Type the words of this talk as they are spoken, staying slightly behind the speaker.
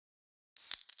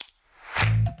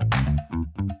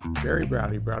Berry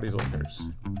Browdy, Browdy's Liquors.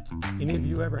 Any of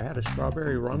you ever had a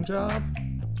strawberry rum job?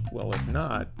 Well, if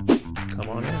not, come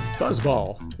on in.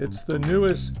 Buzzball. It's the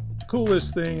newest,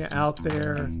 coolest thing out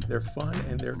there. They're fun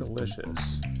and they're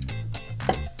delicious.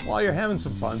 While you're having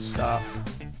some fun stuff,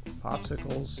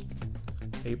 popsicles,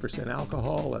 8%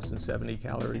 alcohol, less than 70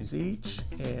 calories each,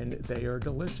 and they are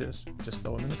delicious. Just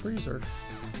throw them in the freezer.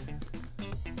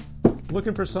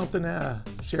 Looking for something to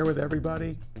share with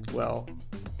everybody? Well,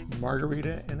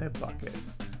 margarita in a bucket.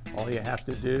 All you have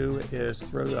to do is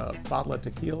throw a bottle of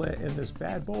tequila in this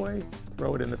bad boy,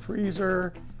 throw it in the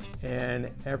freezer, and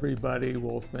everybody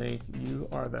will think you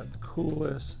are the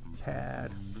coolest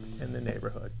pad in the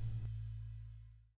neighborhood.